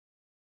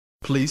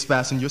Please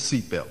fasten your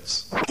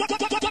seatbelts. Get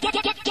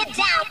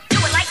down. Do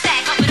it like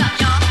that. Pump it up,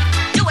 y'all.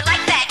 Do it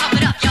like that. Pump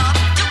it up, y'all.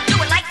 Do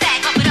it like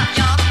that. Pump it up,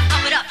 y'all.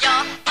 Pump it up,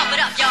 y'all. Pump it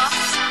up, y'all.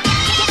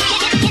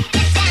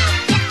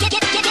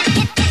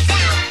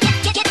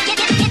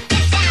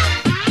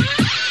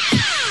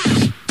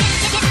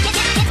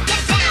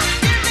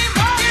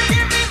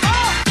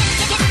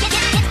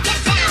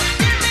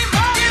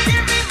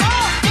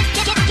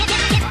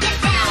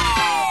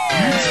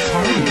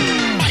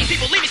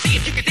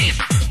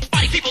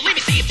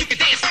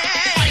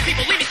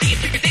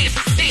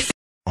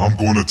 I'm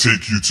gonna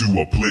take you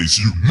to a place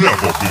you've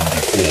never been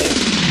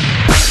before.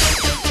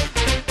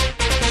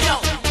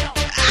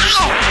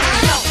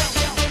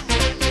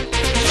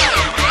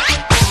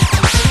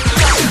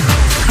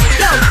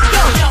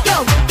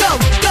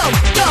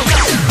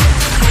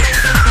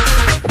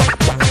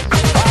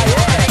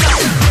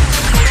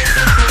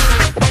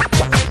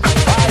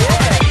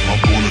 I'm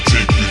gonna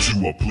take you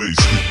to a place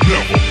you've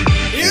never been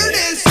before. Here it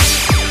is.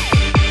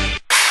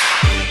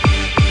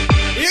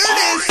 Here it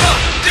is.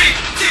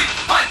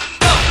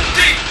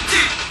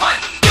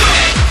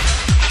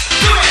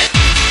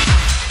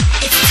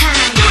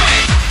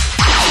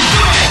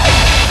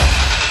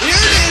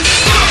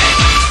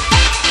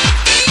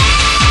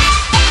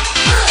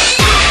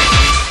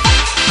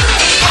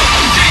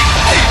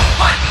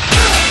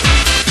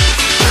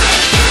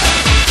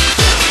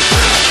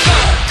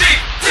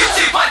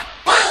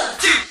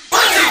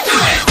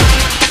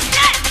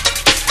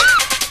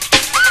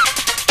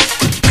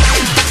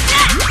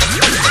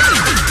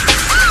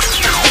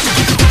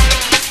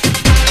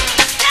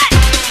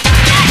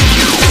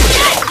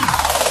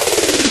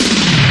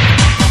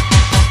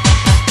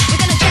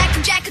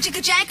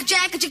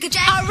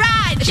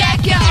 Alright,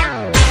 jack yo.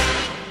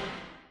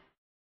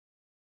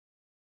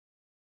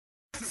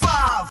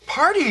 Five.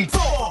 Party.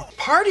 Four.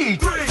 Party.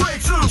 Three,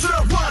 two,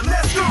 one,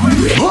 let's do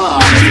it.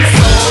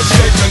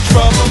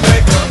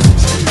 Troublemaker.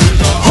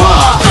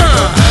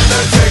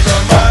 Undertaker,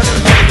 minor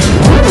maker.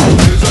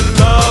 He's a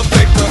love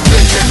victim.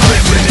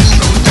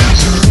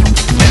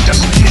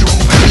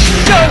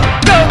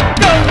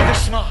 Go.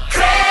 This smart.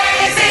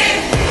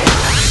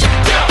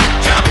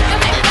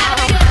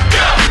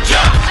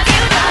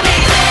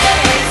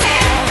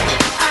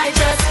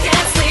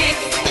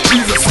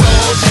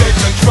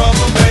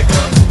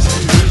 Troublemaker.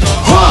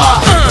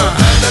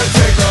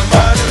 Undertaker,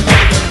 minor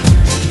maker.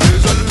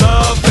 He's a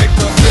love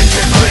victim.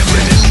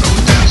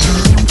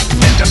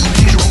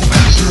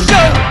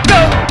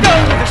 Go.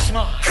 This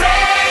smart.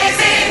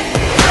 Crazy.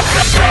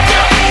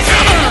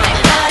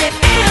 But it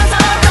feels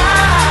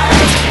alright.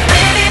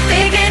 Baby,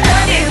 thinking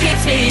of you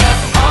keeps me up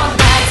all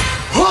night.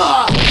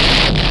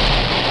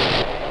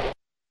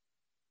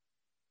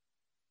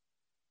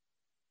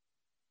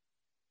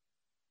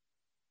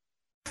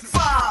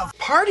 Five.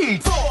 Party.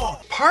 Four.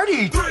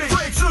 Party. Three,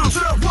 two,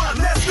 one,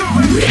 let's do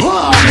it.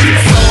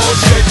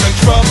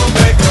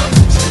 Troublemaker.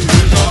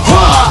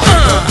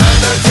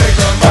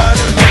 Undertaker.